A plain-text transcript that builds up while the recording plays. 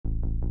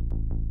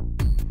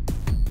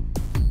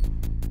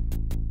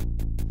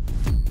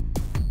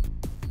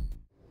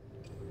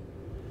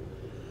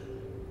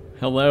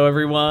Hello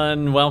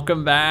everyone,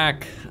 welcome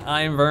back.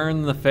 I'm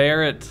Vern the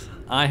Ferret.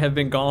 I have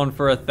been gone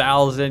for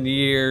 1,000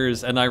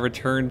 years and I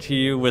returned to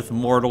you with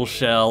Mortal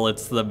Shell.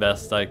 It's the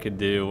best I could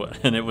do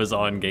and it was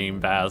on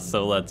Game Pass,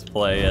 so let's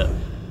play it.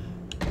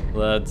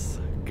 Let's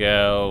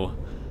go.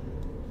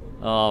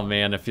 Oh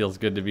man, it feels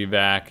good to be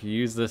back.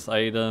 Use this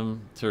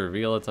item to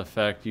reveal its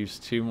effect. Use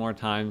 2 more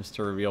times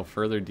to reveal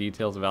further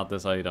details about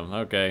this item.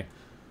 Okay.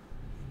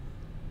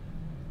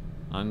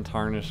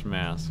 Untarnished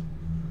mask.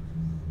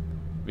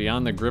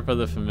 Beyond the grip of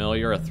the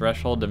familiar, a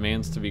threshold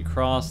demands to be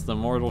crossed. The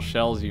mortal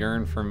shells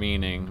yearn for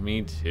meaning.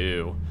 Me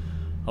too.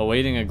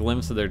 Awaiting a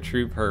glimpse of their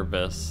true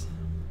purpose.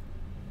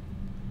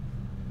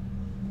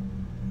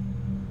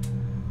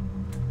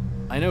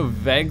 I know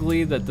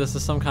vaguely that this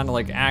is some kind of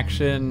like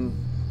action,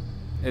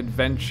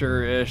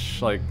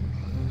 adventure-ish, like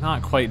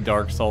not quite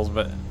Dark Souls,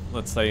 but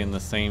let's say in the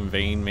same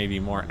vein, maybe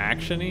more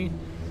action-y.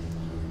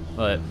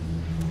 But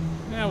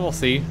yeah, we'll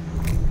see.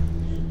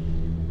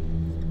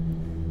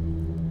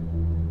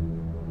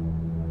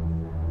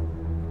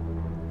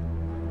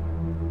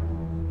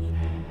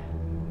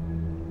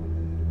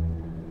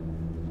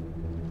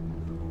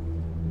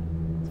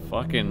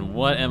 Fucking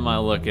what am I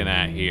looking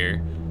at here?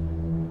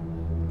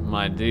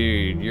 My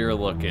dude, you're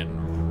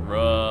looking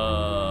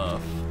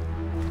rough.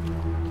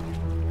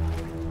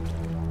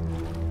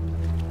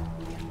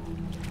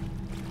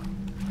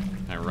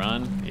 Can I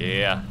run?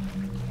 Yeah.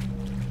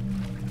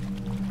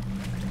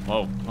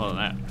 Whoa, what was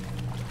that?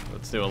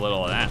 Let's do a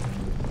little of that.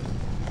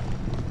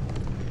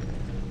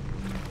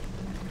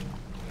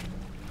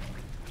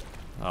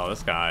 Oh,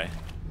 this guy.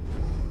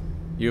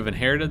 You have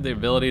inherited the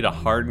ability to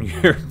harden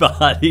your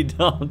body.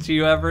 Don't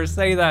you ever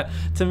say that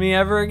to me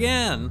ever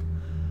again.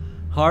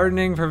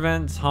 Hardening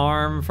prevents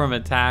harm from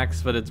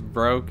attacks, but it's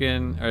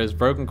broken or is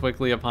broken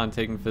quickly upon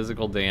taking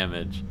physical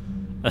damage.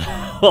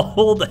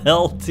 Hold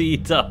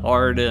LT to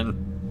harden.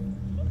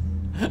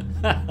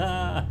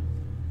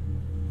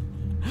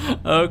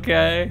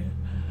 Okay.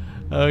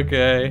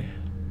 Okay.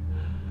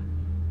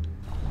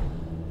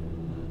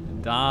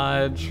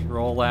 Dodge,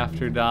 roll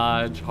after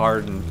dodge,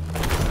 harden.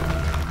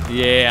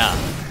 Yeah.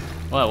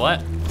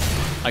 What?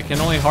 I can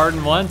only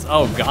harden once?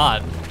 Oh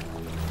god.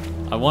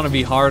 I want to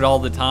be hard all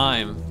the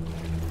time.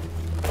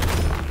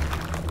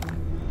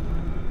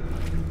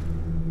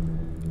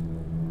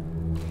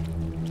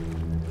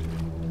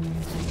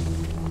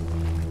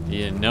 You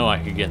didn't know I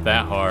could get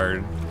that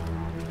hard.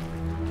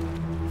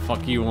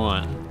 Fuck you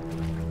want.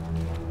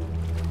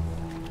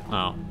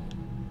 Oh.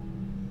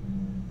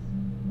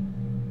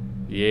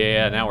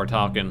 Yeah, now we're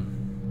talking.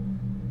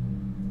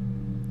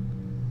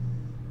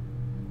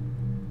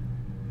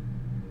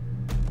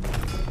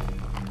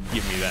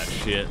 Give me that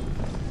shit.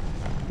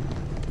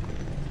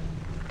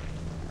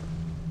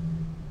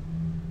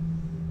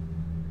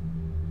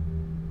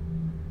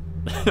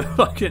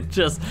 Fucking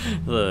just,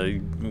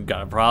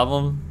 got a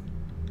problem?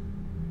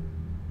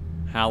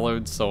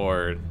 Hallowed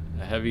sword.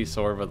 A heavy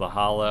sword with a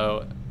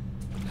hollow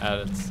at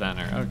its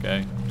center.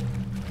 Okay.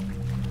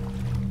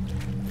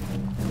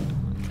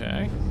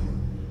 Okay.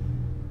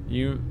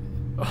 You...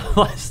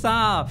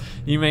 Stop!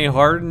 You may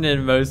harden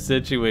in most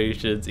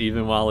situations,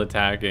 even while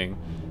attacking.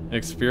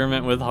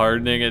 Experiment with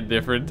hardening at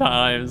different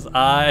times.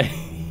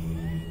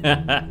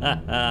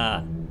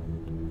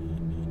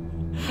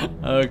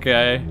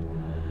 Okay.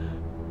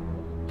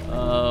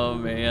 Oh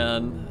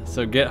man.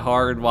 So get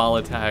hard while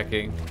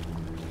attacking.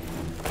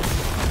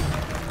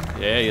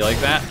 Yeah, you like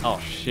that? Oh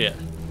shit.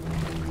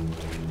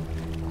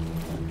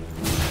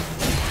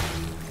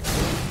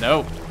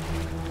 Nope.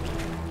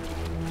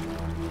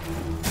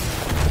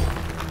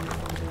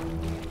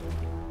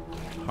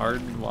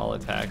 Harden while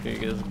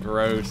attacking is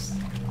gross.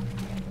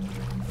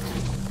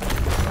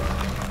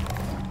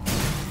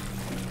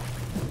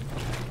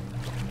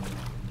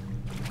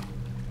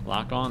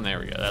 Lock on, there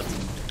we go, that's...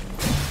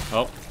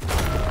 Oh.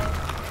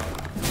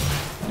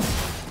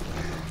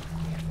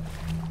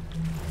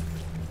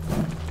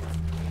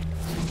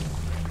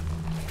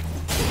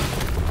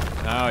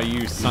 Oh,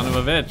 you son of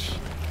a bitch.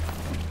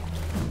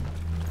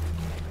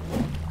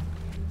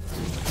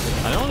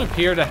 I don't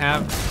appear to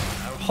have...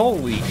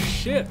 Holy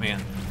shit,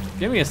 man.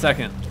 Give me a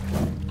second.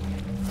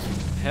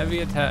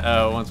 Heavy attack,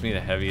 oh, it wants me to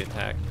heavy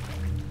attack.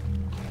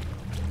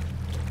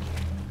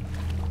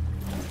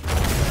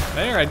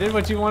 There, I did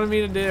what you wanted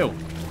me to do.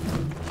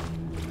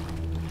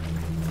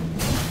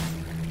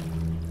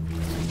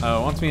 Oh,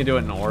 it wants me to do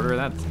it in order?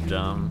 That's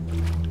dumb.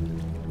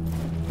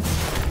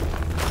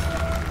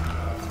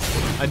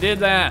 I did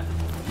that!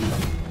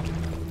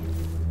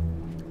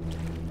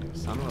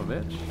 Son of a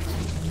bitch.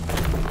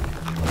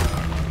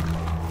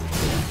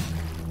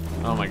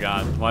 Oh my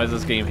god, why does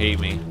this game hate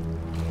me?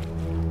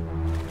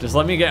 Just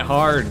let me get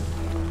hard.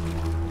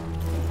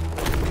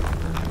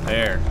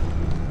 There.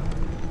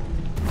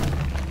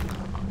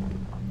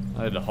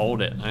 I had to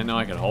hold it. I know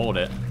I could hold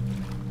it.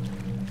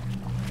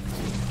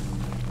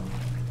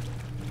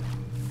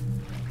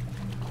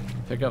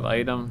 Pick up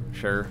item,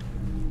 sure.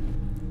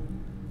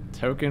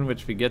 Token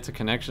which begets a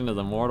connection to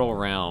the mortal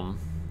realm.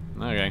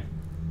 Okay.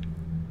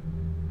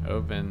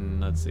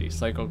 Open, let's see,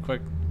 cycle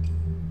quick.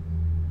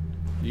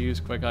 Use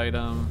quick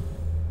item.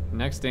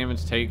 Next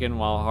damage taken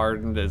while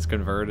hardened is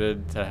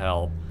converted to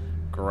health.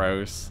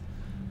 Gross.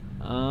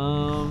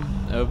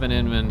 Open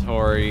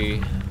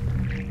inventory.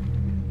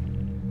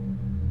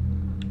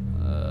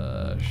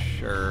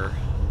 Sure.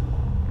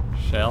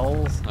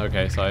 Shells?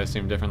 Okay, so I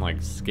assume different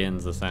like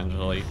skins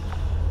essentially.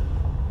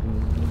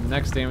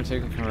 Next damage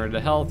taken converted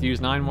to health.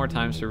 Use 9 more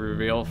times to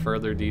reveal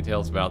further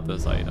details about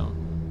this item.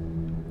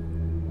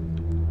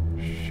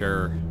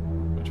 Sure.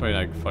 Which way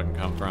did I fucking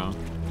come from?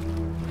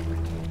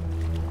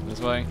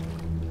 This way?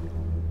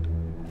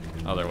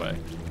 Other way.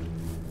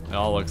 It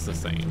all looks the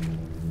same.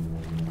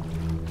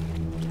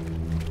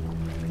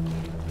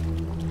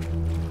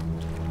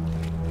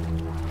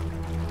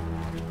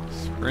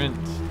 Sprint.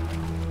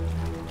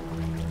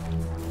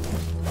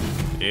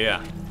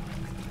 Yeah.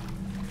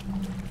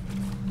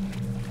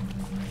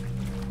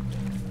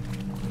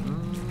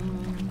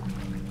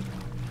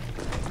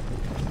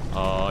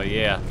 Oh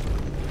yeah.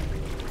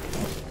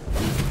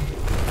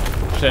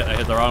 Shit, I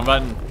hit the wrong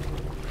button.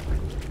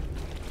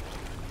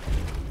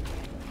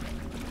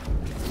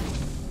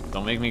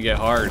 Don't make me get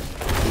hard.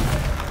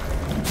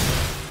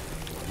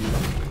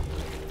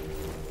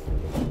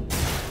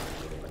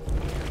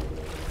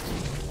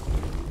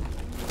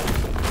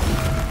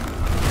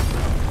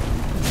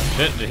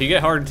 Shit, did he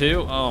get hard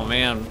too? Oh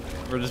man,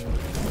 we're just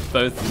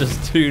both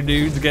just two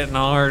dudes getting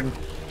hard.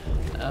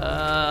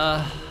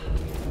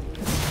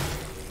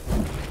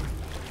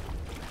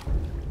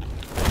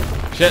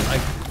 Shit, I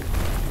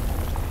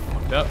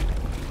fucked up.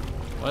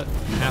 What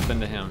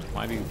happened to him?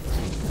 Why do you...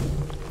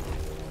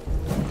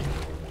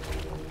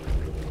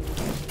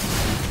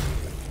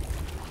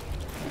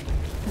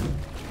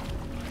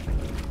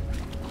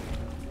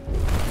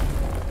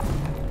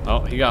 Oh,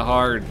 he got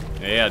hard.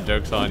 Yeah,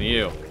 joke's on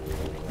you.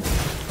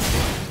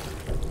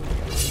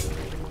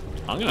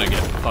 I'm gonna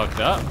get fucked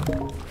up.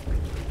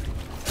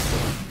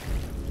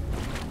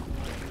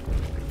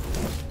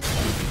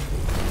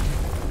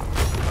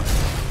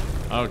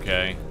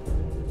 Okay.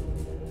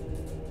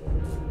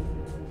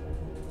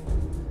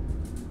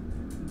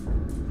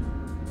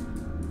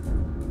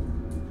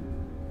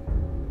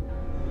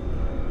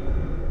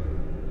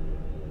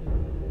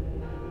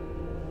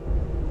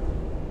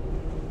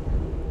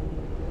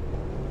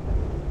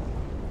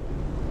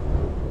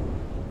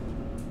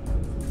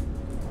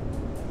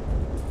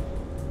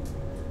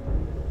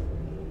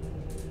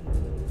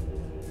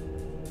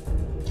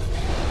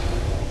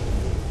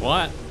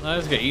 What? I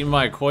just got eaten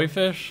by a koi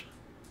fish?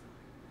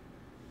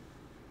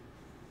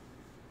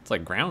 It's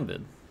like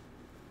grounded.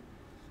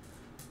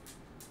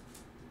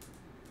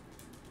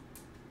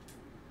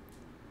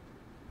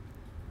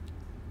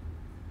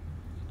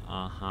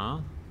 Uh-huh.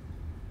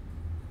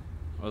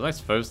 Was I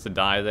supposed to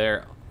die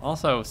there?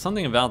 Also,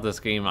 something about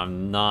this game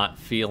I'm not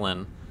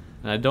feeling.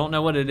 And I don't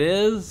know what it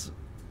is.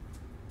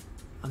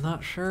 I'm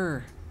not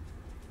sure.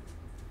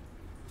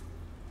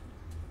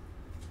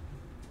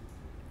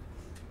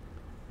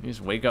 You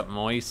just wake up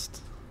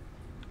moist.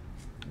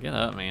 Get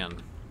up,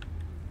 man.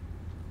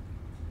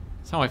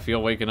 That's how I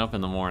feel waking up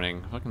in the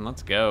morning. Fucking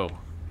let's go.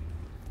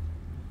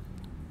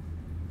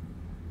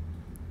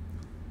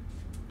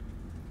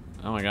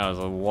 Oh my god, it was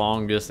the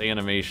longest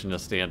animation to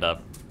stand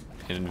up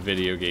in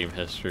video game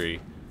history.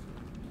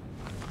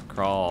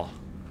 Crawl.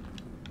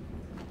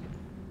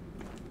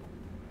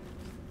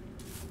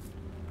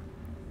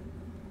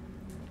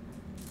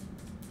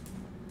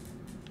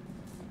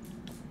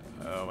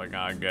 Oh my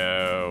god,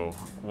 go.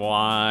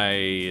 Why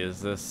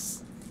is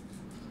this...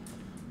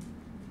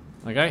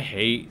 Like, I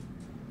hate,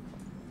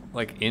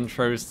 like,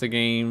 intros to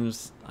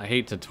games. I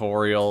hate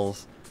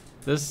tutorials.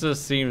 This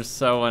just seems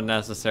so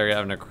unnecessary,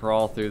 having to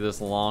crawl through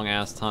this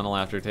long-ass tunnel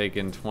after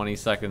taking 20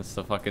 seconds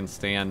to fucking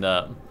stand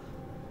up.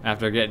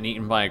 After getting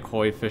eaten by a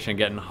koi fish and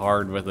getting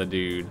hard with a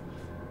dude.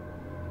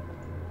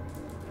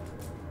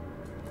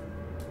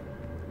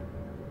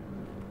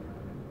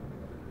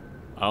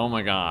 Oh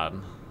my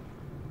god.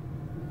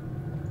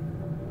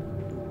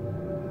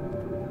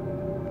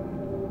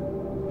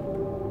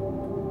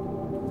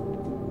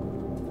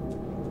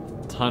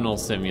 Tunnel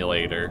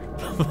simulator.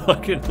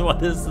 Fucking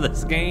what is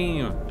this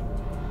game?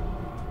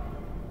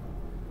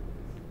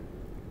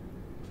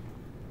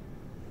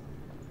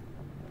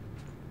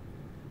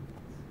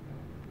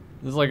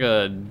 This is like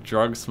a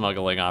drug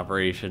smuggling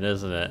operation,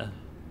 isn't it?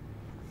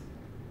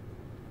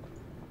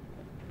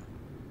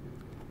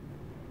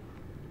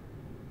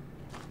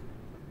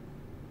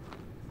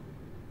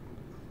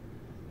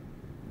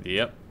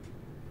 Yep.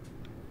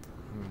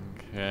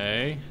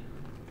 Okay.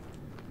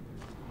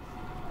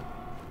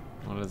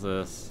 What is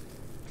this?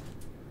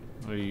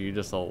 What are you,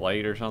 just a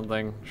light or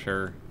something?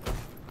 Sure.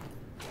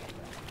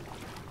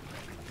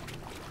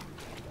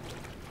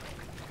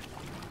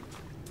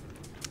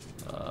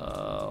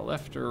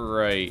 Left or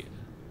right?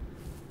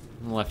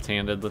 I'm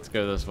left-handed, let's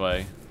go this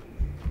way.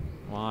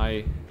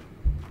 Why?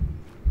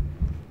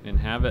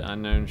 Inhabit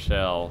unknown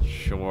shell,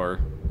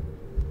 sure.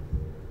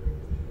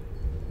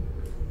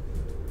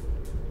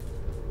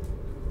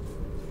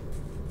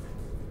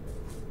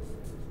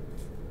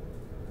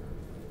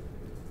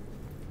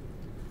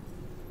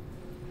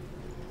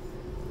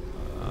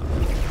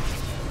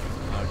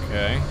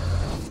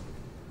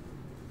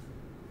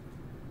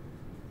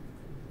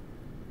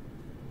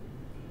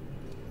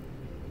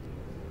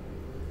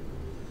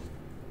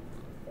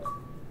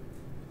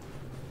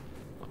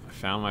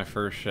 found my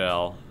first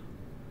shell.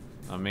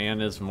 A man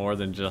is more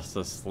than just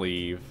a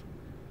sleeve.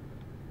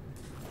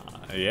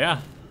 Yeah.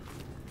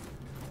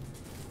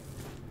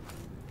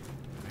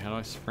 How do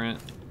I sprint?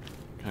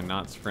 Can I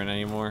not sprint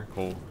anymore?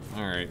 Cool.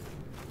 Alright.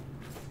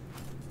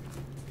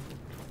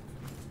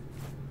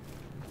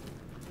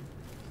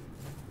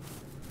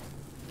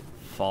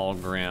 Fall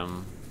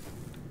Grim.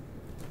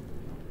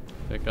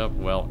 Pick up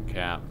Welt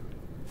Cap.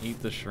 Eat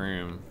the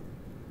shroom.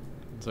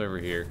 What's over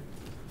here?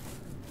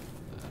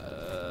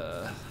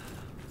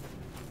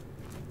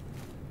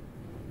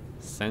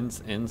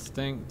 Sense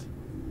Instinct?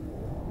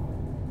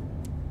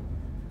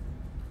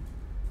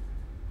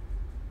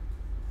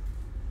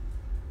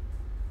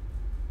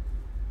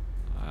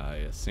 I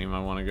assume I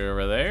want to go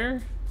over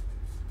there?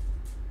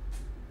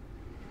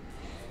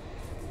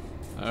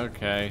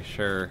 Okay,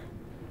 sure.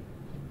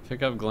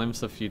 Pick up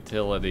Glimpse of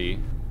Futility.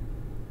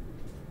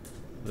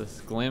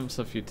 This Glimpse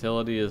of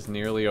Futility is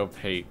nearly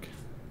opaque.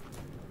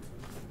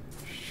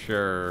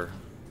 Sure.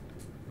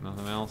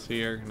 Nothing else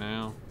here?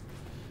 No?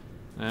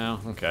 No?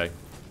 Okay.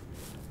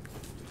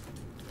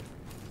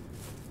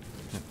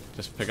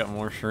 Just pick up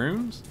more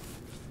shrooms?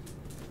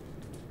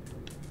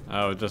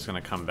 Oh, it's just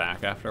gonna come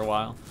back after a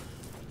while?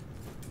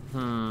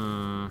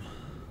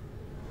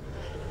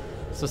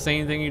 It's the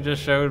same thing you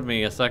just showed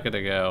me a second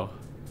ago.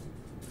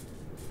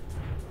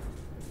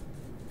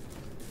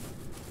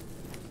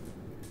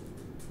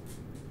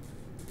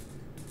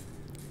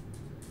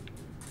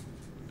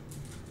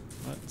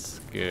 Let's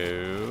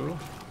go.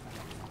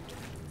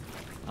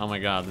 Oh my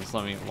god, just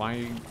let me,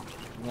 why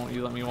won't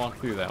you let me walk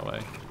through that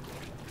way?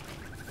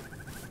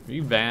 Are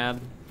you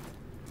bad?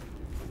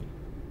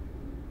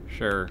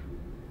 Sure.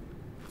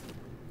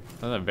 Is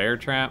that a bear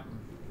trap?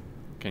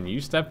 Can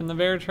you step in the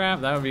bear trap?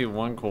 That would be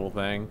one cool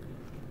thing.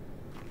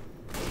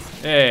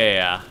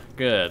 Yeah,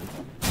 good.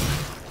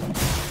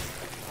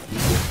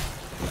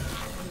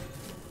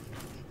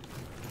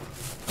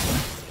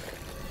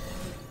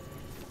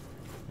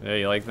 Yeah,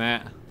 you like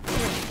that?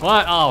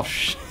 What? Oh,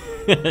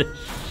 shit.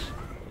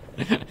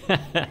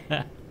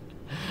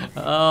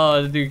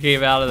 Oh, this dude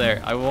came out of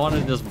there. I want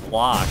to just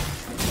block.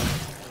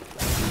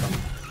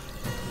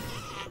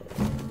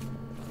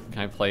 Can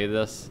I play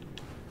this?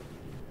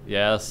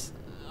 Yes.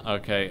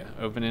 Okay,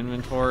 open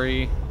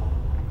inventory.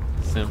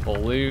 Simple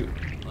loot.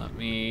 Let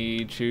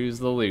me choose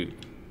the loot.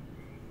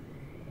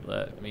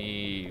 Let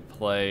me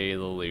play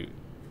the loot.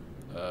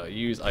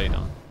 Use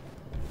item.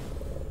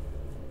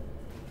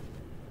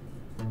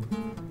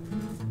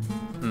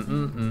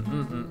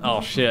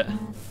 Oh shit.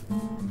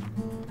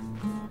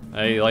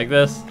 Hey, you like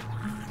this?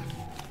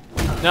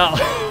 No!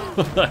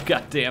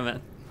 God damn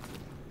it.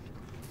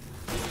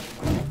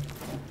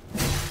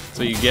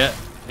 So you get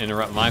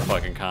interrupt my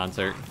fucking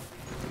concert.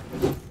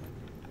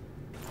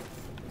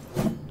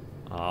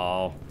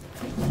 Oh.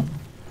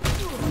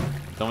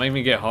 Don't make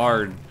me get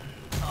hard.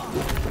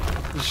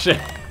 Shit.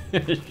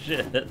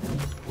 Shit.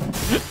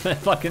 I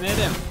fucking hit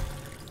him.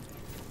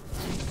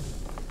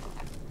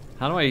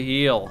 How do I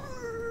heal?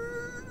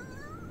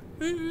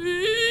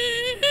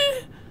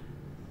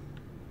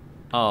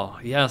 Oh,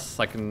 yes,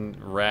 I can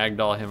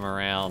ragdoll him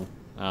around.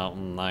 Oh,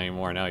 not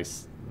anymore. Now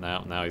he's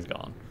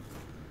gone.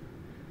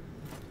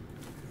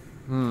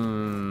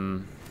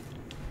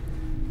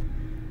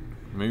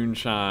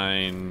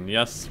 Moonshine.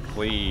 Yes,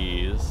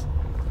 please.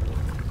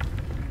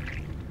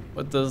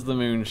 What does the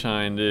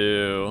moonshine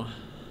do?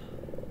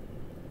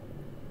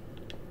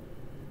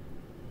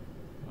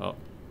 Oh,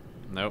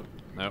 nope,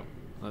 nope.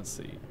 Let's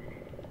see.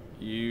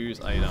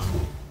 Use item.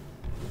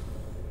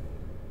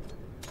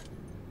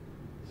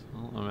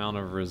 Small amount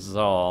of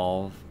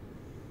resolve,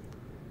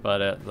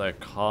 but at the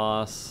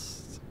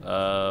cost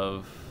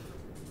of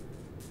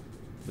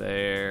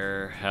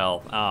their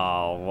health.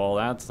 Oh, well,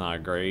 that's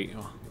not great.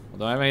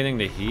 Do I have anything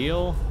to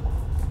heal?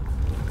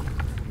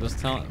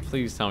 Just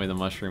please tell me the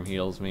mushroom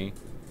heals me.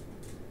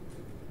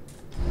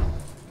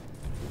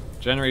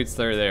 Generates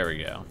there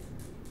we go.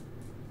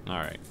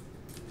 Alright.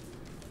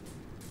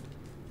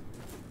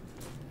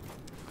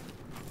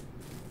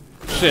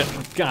 Shit,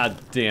 god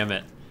damn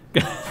it.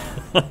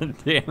 God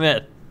damn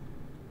it.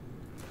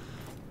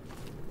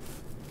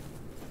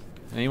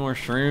 Any more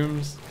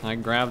shrooms? Can I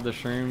grab the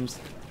shrooms?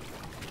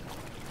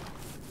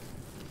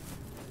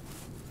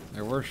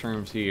 There were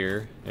shrooms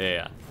here.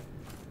 Yeah.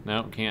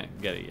 Nope,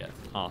 can't get it yet.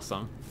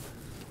 Awesome.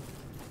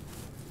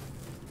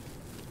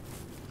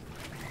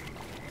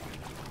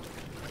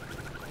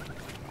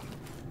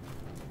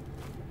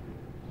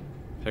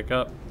 Pick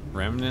up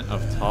Remnant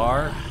of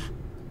Tar.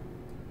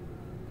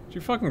 Did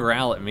you fucking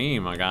growl at me,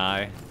 my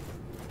guy?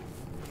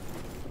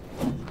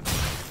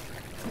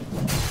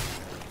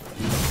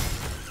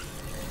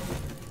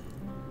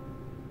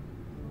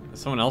 Is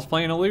someone else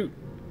playing a lute?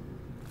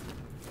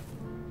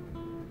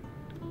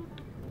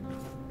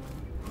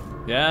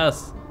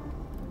 Yes.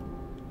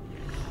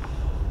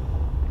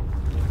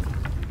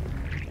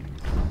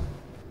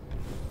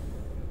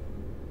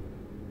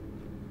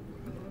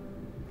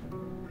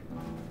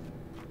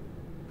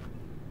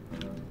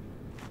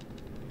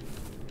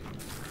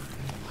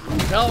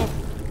 No.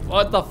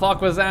 What the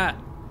fuck was that?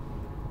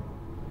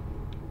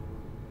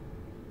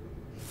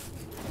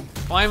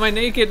 Why am I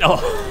naked? Oh,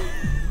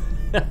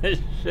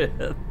 shit.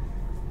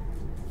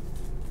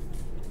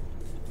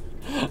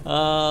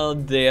 Oh,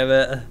 damn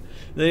it.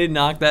 They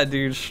knocked that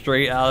dude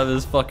straight out of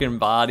his fucking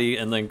body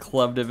and then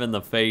clubbed him in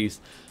the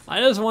face. I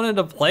just wanted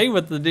to play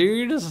with the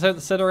dude, just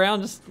sit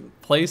around, just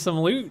play some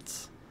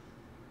lutes.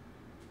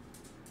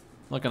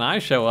 Look, when I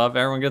show up,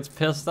 everyone gets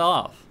pissed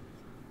off.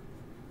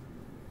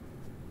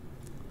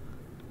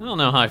 I don't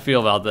know how I feel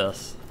about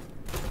this.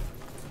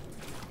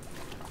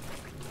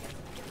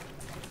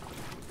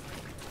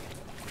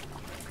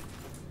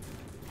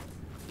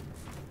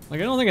 Like,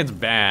 I don't think it's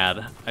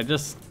bad. I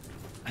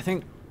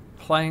think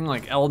playing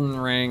like Elden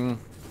Ring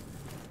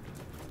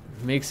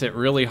makes it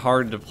really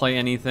hard to play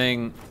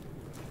anything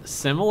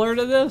similar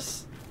to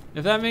this,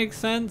 if that makes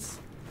sense.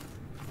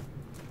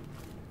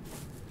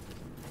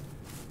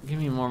 Give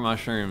me more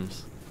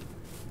mushrooms.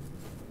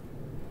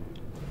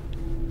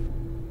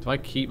 Do I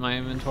keep my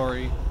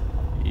inventory?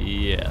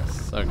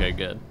 Yes. Okay,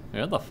 good.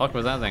 What the fuck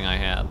was that thing I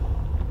had?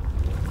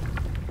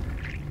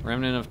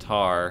 Remnant of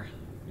tar.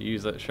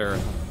 Use it, sure.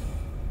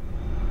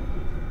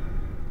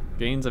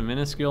 Gains a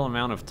minuscule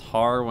amount of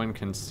tar when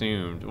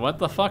consumed. What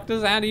the fuck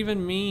does that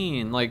even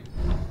mean? Like...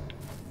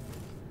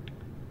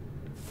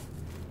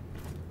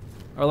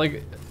 Or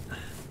like...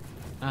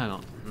 I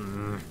don't...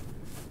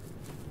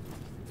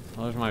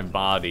 Oh, there's my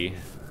body.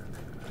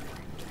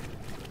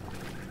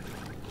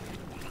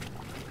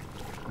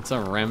 It's a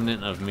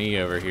remnant of me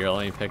over here.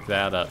 Let me pick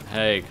that up.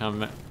 Hey,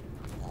 come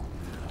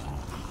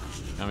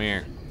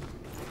here.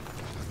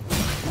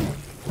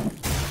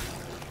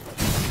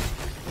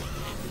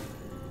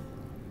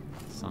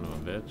 Son of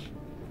a bitch.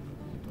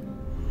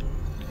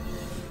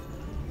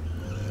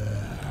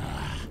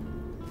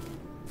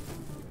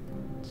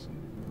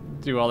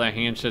 Do all that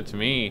hand shit to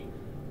me.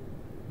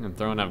 I'm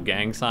throwing up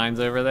gang signs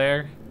over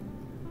there.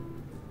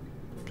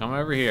 Come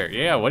over here.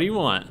 Yeah, what do you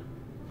want?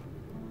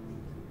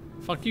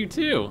 Fuck you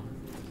too.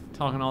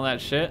 Talking all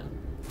that shit.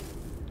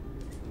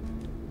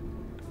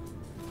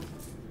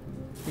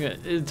 Yeah,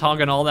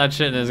 talking all that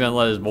shit and is gonna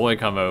let his boy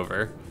come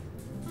over.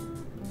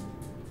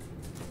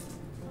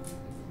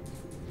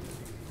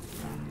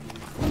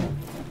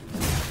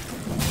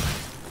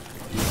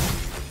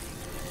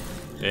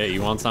 Yeah,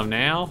 you want some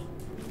now?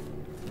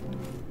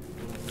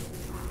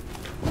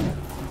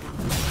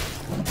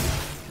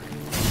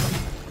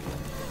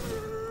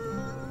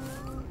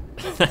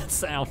 That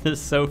sound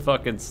is so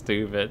fucking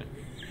stupid.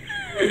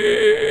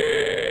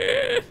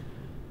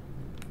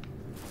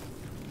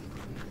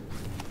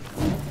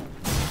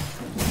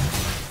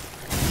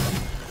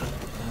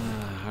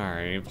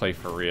 Alright, play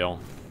for real.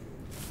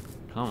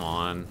 Come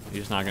on. You're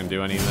just not gonna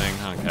do anything?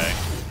 Okay.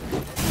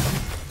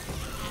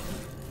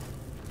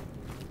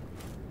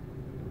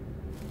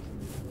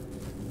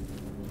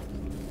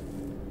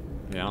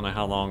 Yeah, I don't know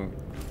how long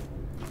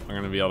I'm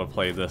gonna be able to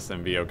play this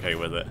and be okay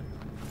with it.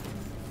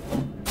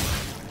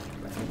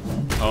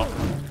 Oh,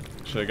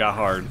 should've got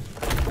hard.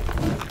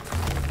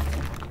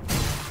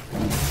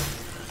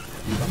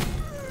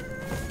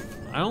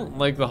 I don't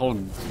like the whole,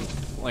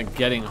 like,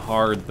 getting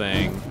hard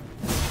thing.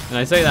 And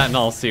I say that in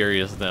all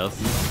seriousness.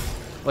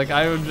 Like,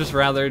 I would just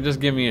rather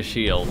just give me a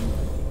shield.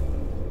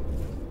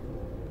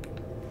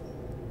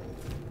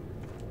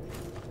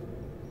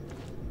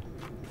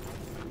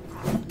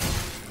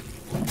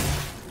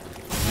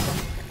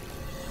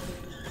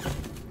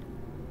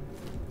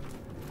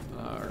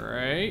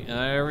 Alright,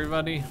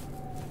 everybody.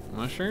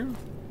 Mushroom?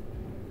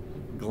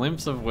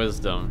 Glimpse of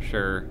wisdom,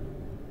 sure.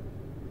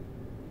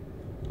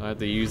 Do I have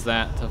to use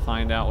that to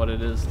find out what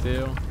it is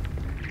too?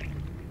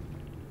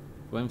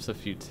 Glimpse of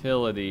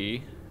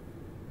futility.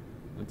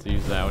 Let's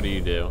use that. What do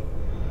you do?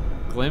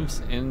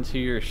 Glimpse into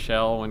your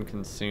shell when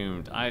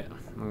consumed.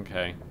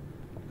 Okay.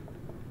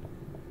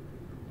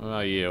 What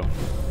about you?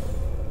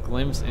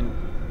 Glimpse in...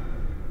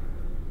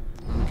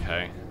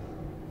 Okay.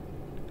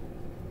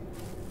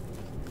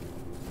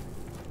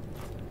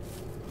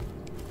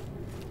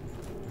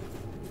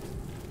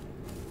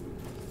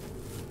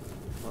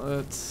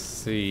 Let's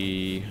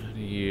see. What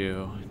do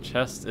you...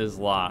 Chest is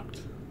locked.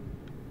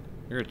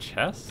 You're a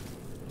chest?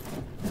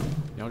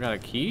 Y'all got a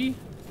key?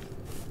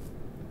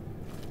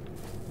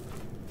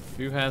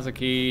 Who has a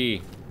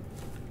key?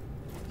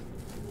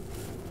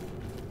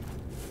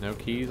 No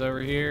keys over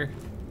here?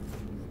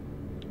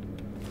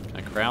 Can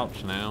I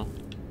crouch now?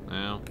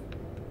 No.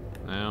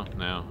 No,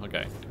 no,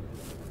 okay.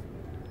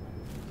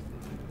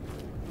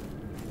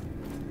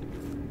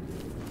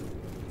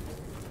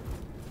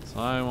 So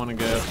I want to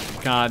go...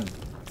 God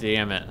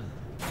damn it.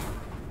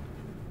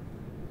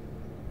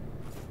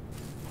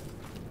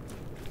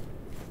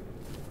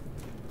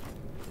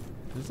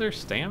 Is there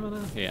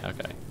stamina? Yeah,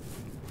 okay.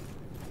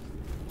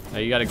 Oh,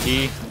 you got a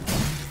key?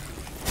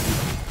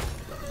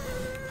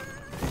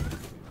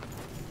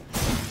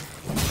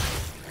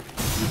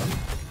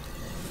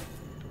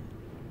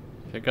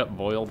 Pick up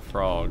boiled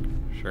frog.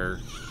 Sure.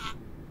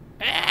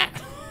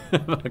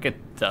 Fucking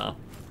dumb.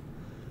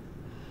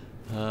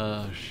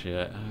 Oh,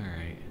 shit.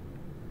 Alright.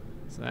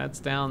 So that's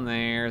down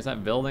there. Is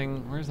that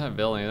building? Where's that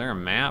building? Is there a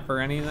map or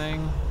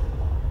anything?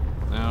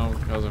 No,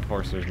 because of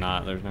course there's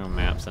not. There's no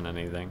maps and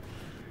anything.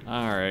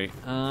 Alright,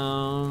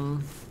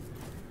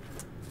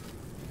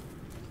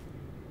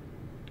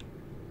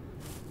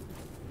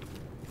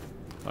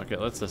 fuck it,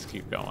 let's just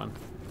keep going.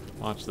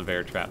 Watch the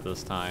bear trap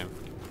this time.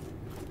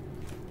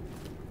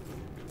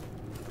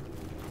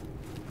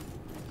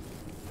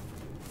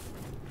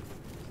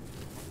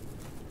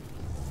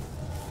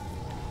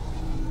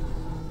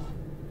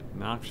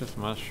 Noxious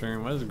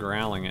mushroom, what is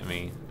growling at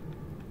me?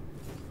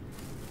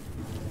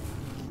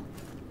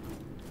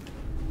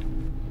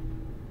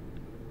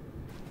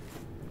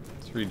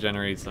 Let's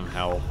regenerate some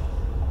health.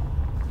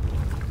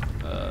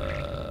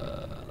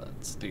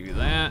 Let's do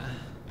that.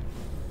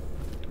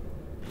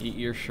 Eat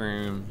your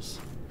shrooms.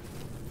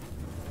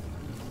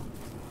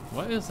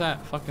 What is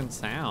that fucking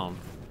sound?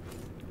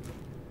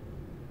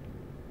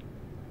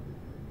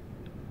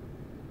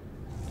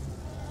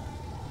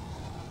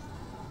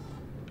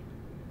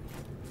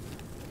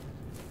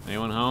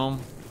 Anyone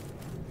home?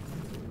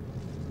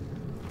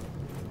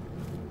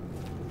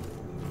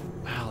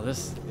 Wow,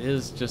 this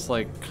is just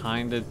like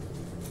kinda...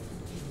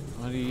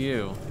 What are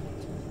you?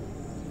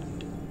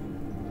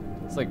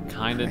 It's like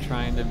kinda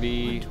trying to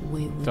be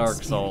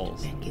Dark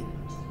Souls.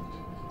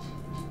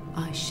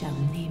 I shall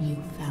name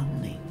you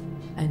Foundling,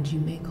 and you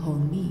may call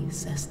me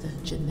Sister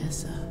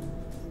Janessa.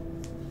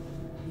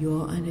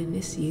 You're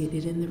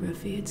uninitiated in the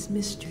revered's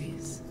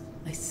mysteries,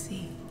 I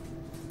see.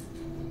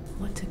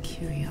 What a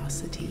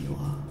curiosity you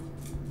are,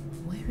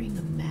 wearing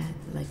a mat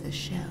like a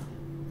shell.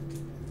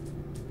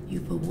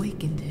 You've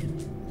awakened him,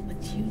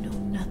 but you know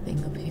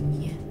nothing of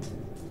him yet.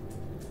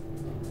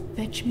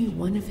 Fetch me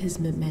one of his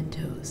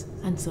mementos,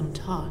 and some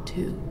tar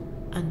too,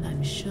 and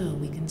I'm sure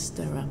we can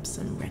stir up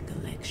some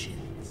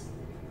recollections.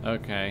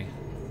 Okay.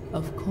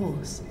 Of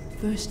course,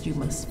 first you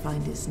must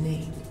find his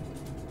name.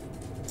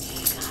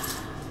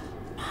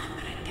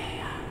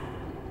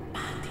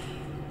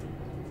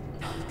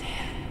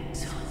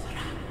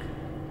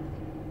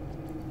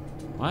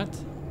 What?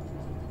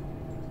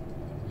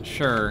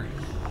 Sure.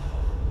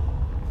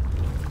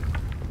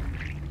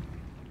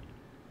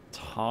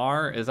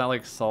 Tar? Is that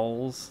like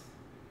souls?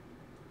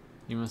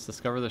 You must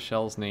discover the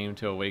shell's name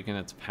to awaken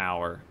its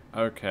power.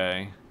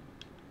 Okay.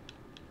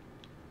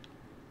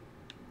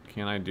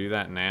 Can I do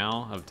that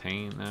now?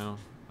 Obtain? No?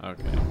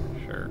 Okay,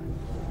 sure.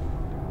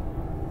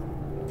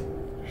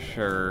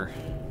 Sure.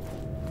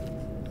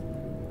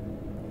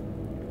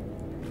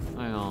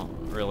 I don't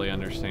really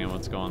understand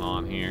what's going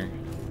on here.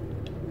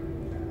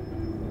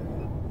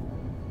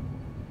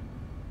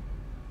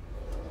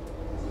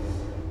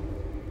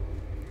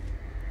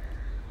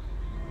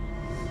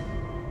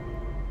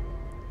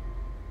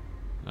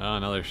 Oh,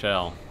 another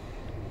shell.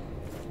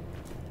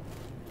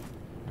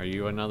 Are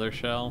you another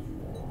shell?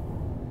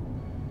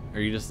 Are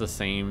you just the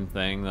same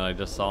thing that I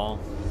just saw?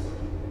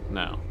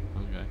 No.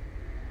 Okay.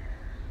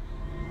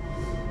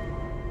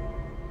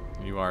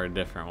 You are a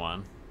different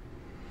one.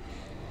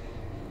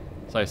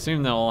 So I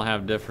assume they'll all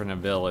have different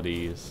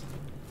abilities.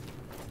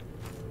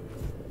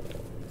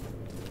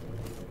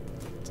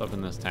 What's up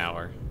in this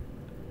tower?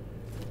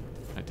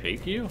 Can I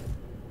take you?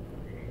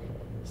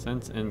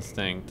 Sense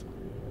instinct.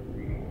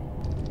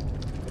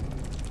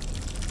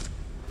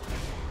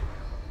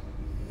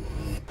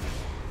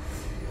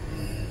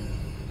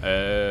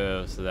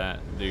 Oh, so that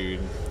dude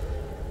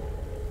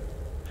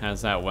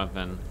has that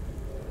weapon.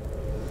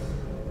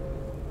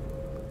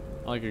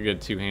 I like a good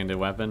two-handed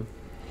weapon.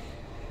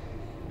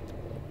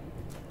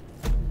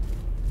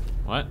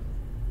 What?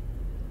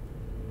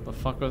 The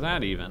fuck was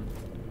that even?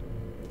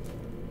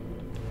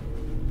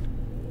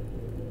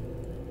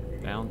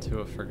 Down to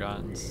a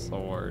forgotten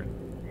sword.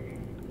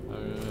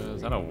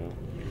 Is that a...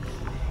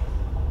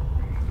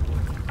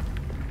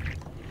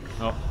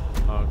 Oh,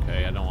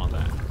 okay, I don't want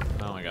that.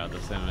 Oh my god,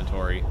 this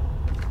inventory.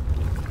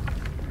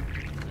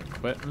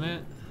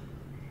 Equipment.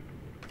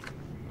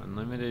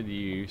 Unlimited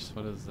use.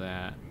 What is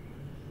that?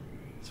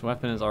 This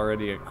weapon is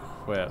already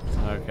equipped.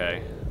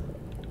 Okay.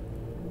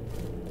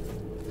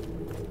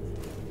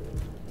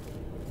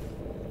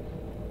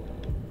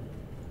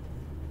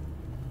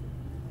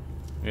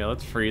 Yeah,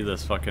 let's free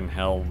this fucking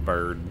hell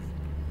bird.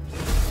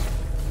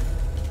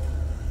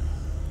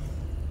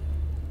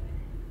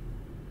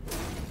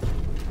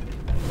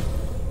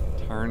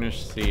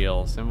 Tarnished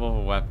seal, symbol of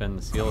a weapon.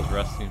 The seal is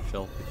rusty and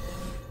filthy.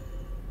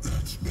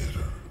 That's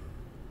better.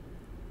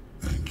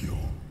 Thank you.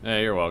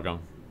 Hey, you're welcome.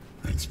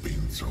 It's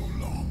been so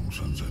long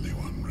since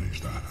anyone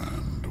raised a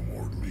hand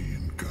toward me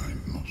in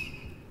kindness.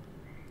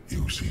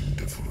 You seem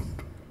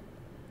different,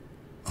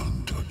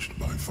 untouched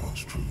by false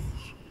truths.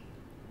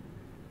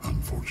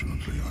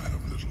 Unfortunately, I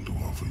have little to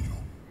offer you,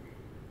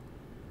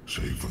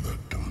 save for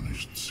that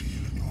tarnished seal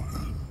in your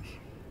hands.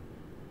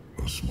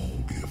 A small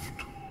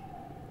gift,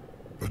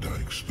 but I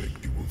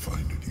expect you will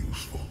find it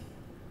useful.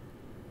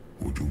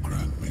 Would you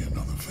grant me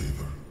another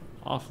favor?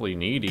 Awfully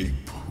needy.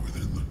 Deep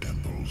within the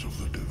temples of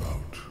the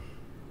devout,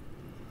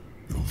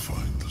 you'll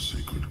find the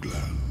sacred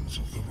glands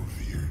of the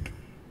revered.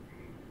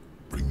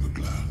 Bring the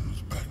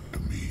glands back to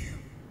me,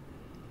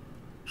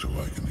 so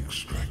I can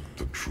extract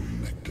the true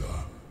nectar,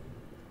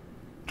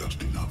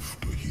 just enough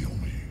to heal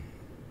me.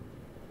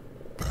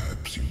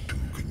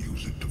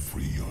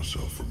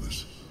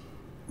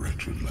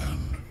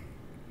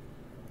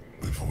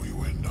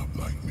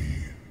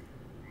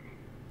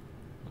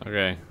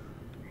 Okay.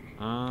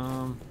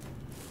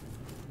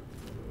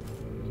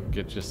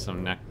 Get you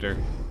some nectar.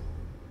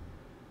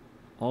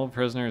 All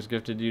prisoners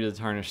gifted you the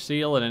tarnished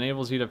seal. It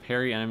enables you to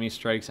parry enemy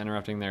strikes,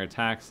 interrupting their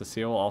attacks. The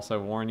seal will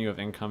also warn you of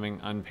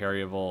incoming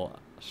unparryable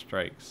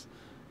strikes.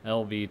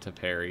 LB to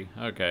parry.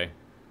 Okay.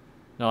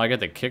 No, I get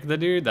to kick the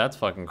dude? That's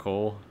fucking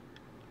cool.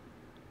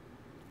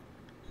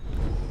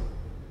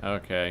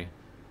 Okay.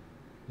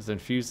 Just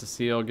infuse the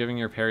seal, giving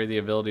your parry the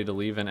ability to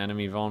leave an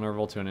enemy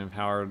vulnerable to an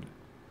empowered...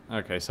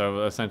 Okay,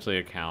 so essentially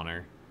a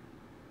counter.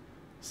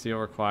 Seal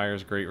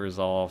requires great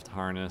resolve to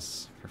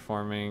harness.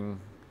 Performing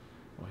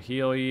will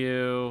heal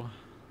you.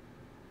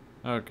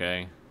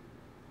 Okay.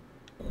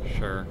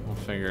 Sure, we'll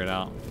figure it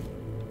out.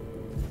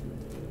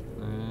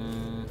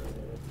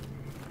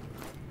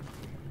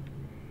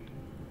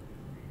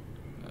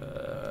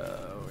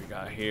 What we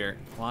got here?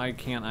 Why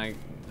can't I...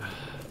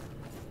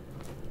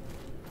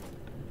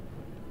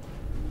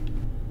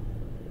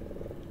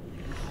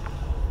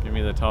 Give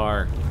me the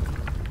tar.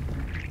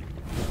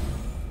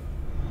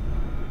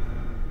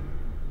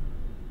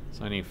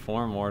 So I need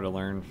 4 more to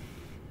learn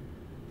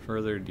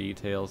further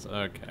details.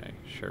 Okay,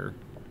 sure.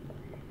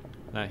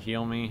 That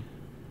heal me?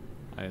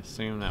 I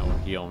assume that will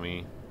heal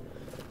me.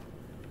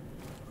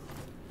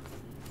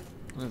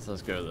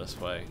 Let's go this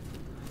way.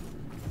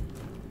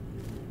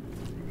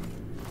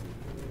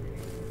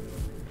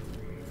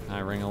 Can I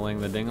ring-a-ling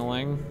the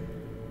ding-a-ling?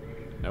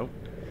 Nope.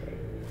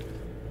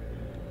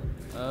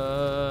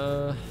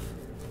 Can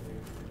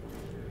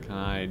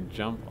I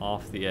jump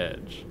off the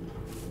edge?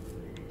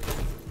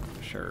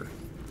 Sure.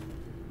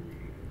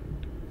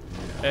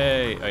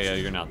 Hey! Oh yeah,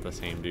 you're not the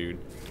same dude.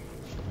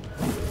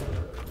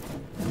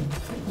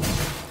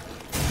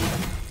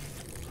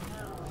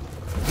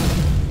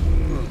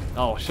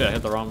 Oh shit, I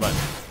hit the wrong button.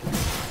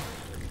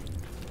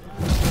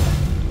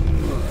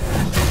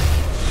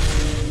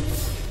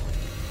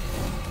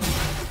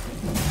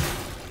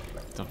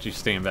 Don't you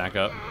stand back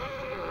up.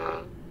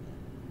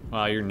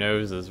 Wow, your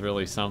nose is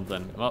really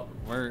something. Well,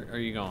 where are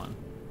you going?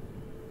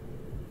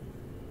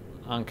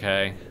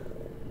 Okay.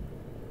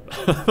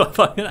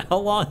 How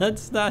long?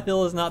 That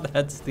hill is not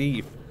that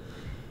steep.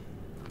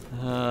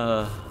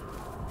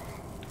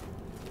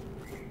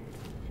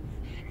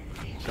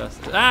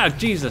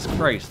 Jesus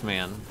Christ,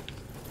 man.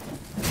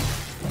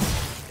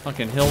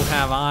 Fucking hills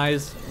have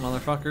eyes,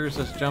 motherfuckers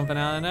just jumping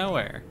out of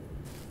nowhere.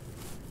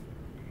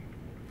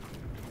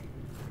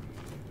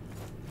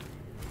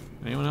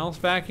 Anyone else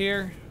back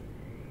here?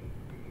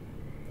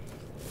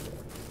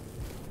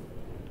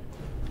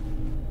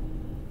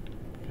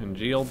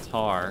 Congealed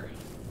tar.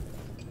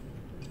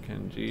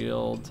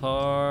 Congealed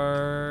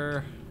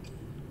tar.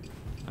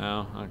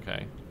 Oh,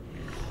 okay.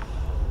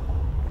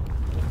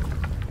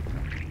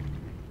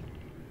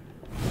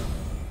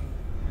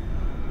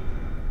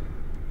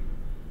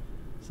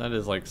 So that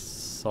is like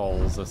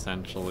souls,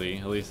 essentially.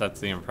 At least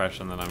that's the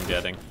impression that I'm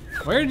getting.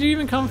 Where did you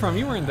even come from?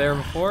 You weren't there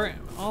before.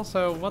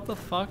 Also, what the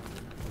fuck?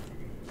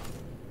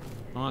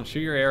 Come on, shoot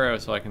your arrow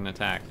so I can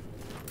attack.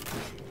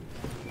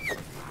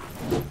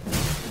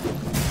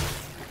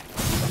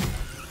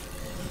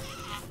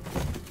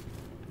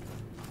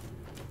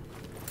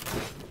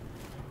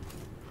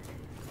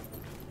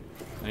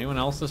 Anyone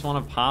else just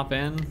want to pop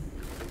in?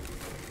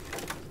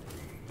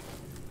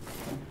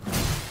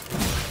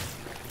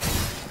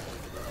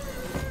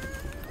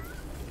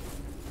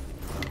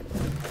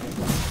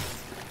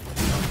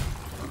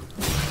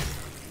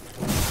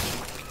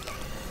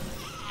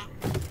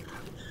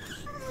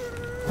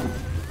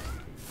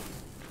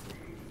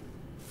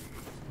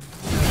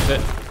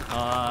 Shit.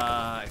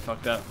 I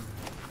fucked up.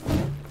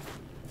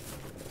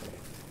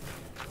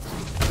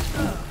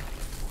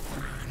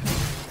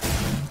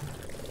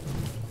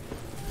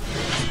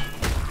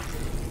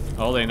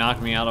 Oh, they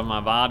knocked me out of my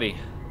body.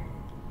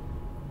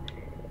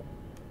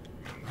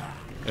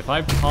 If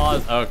I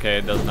pause... Okay,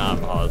 it does not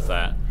pause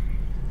that.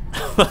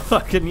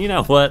 Fucking, you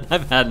know what?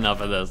 I've had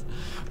enough of this.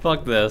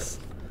 Fuck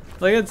this.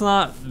 Like, it's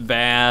not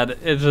bad.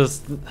 It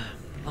just...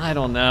 I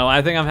don't know.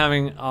 I think I'm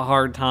having a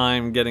hard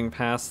time getting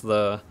past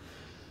the...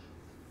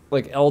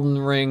 Like, Elden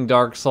Ring,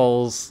 Dark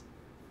Souls.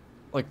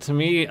 Like, to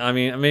me, I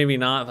mean, maybe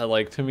not, but,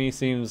 like, to me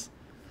seems...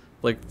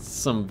 like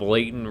some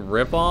blatant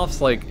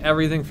rip-offs, like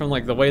everything from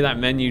like the way that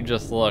menu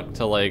just looked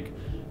to like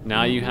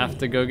now you have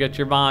to go get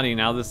your body,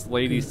 now this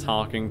lady's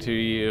talking to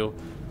you.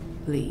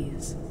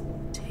 Please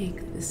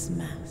take this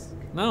mask.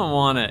 I don't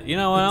want it. You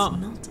know what?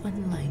 It's not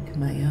unlike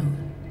my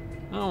own.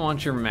 I don't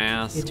want your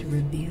mask. It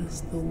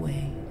reveals the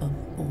way of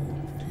all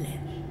flesh,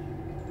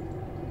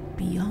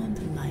 beyond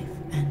life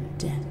and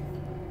death,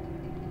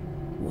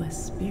 where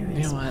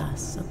spirits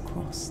pass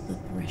across the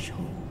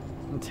threshold.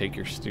 Take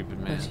your stupid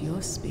mask. But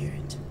your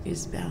spirit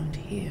is bound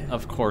here.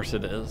 Of course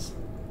it is.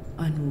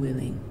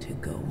 Unwilling to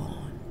go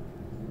on.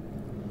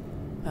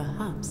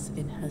 Perhaps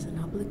it has an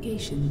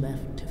obligation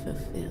left to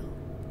fulfill.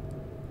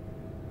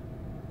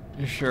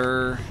 You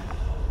sure?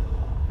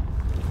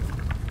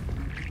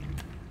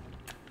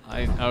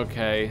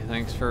 Okay,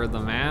 thanks for the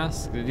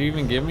mask. Did you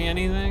even give me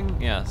anything?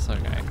 Yes,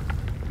 okay.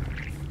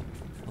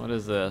 What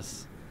is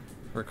this?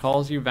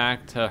 Recalls you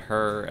back to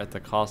her at the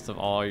cost of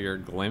all your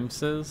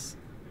glimpses.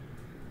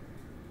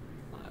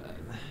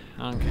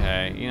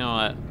 Okay, you know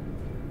what?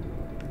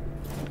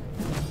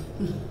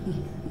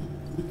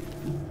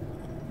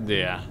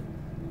 Yeah,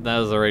 that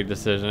was the right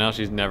decision. Now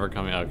she's never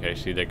coming. Okay,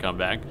 she did come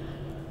back.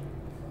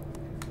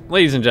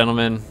 Ladies and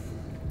gentlemen,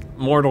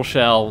 Mortal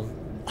Shell.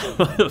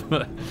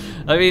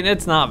 I mean,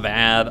 it's not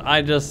bad.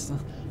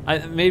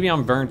 Maybe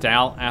I'm burnt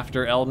out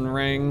after Elden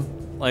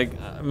Ring. Like,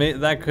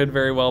 that could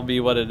very well be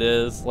what it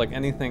is. Like,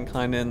 anything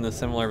kind of in the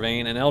similar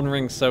vein. And Elden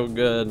Ring's so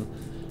good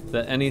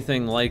that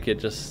anything like it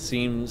just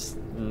seems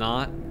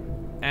not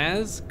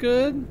as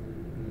good,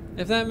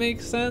 if that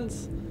makes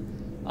sense.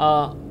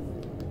 I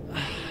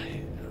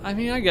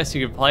mean, I guess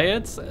you could play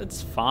it.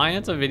 It's fine.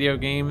 It's a video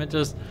game. It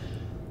just...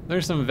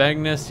 There's some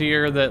vagueness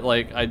here that,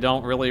 like, I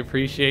don't really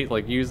appreciate.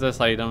 Like, use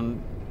this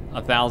item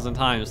 1,000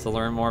 times to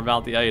learn more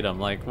about the item.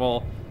 Like,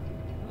 well,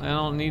 I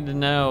don't need to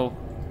know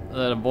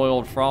that a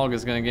boiled frog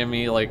is going to give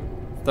me, like,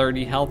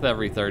 30 health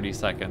every 30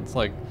 seconds.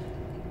 Like,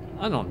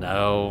 I don't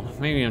know.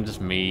 Maybe I'm just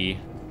me.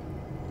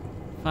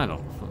 I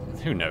don't...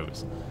 Who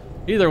knows?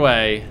 Either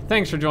way,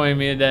 thanks for joining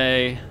me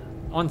today.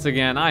 Once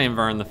again, I am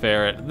Vern the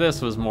Ferret.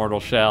 This was Mortal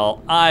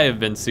Shell. I have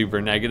been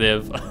super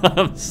negative.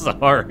 I'm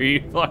sorry.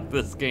 Fuck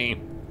this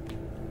game.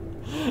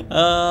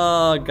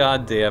 Oh,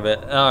 god damn it.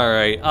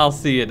 Alright, I'll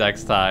see you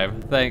next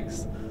time.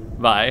 Thanks.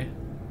 Bye.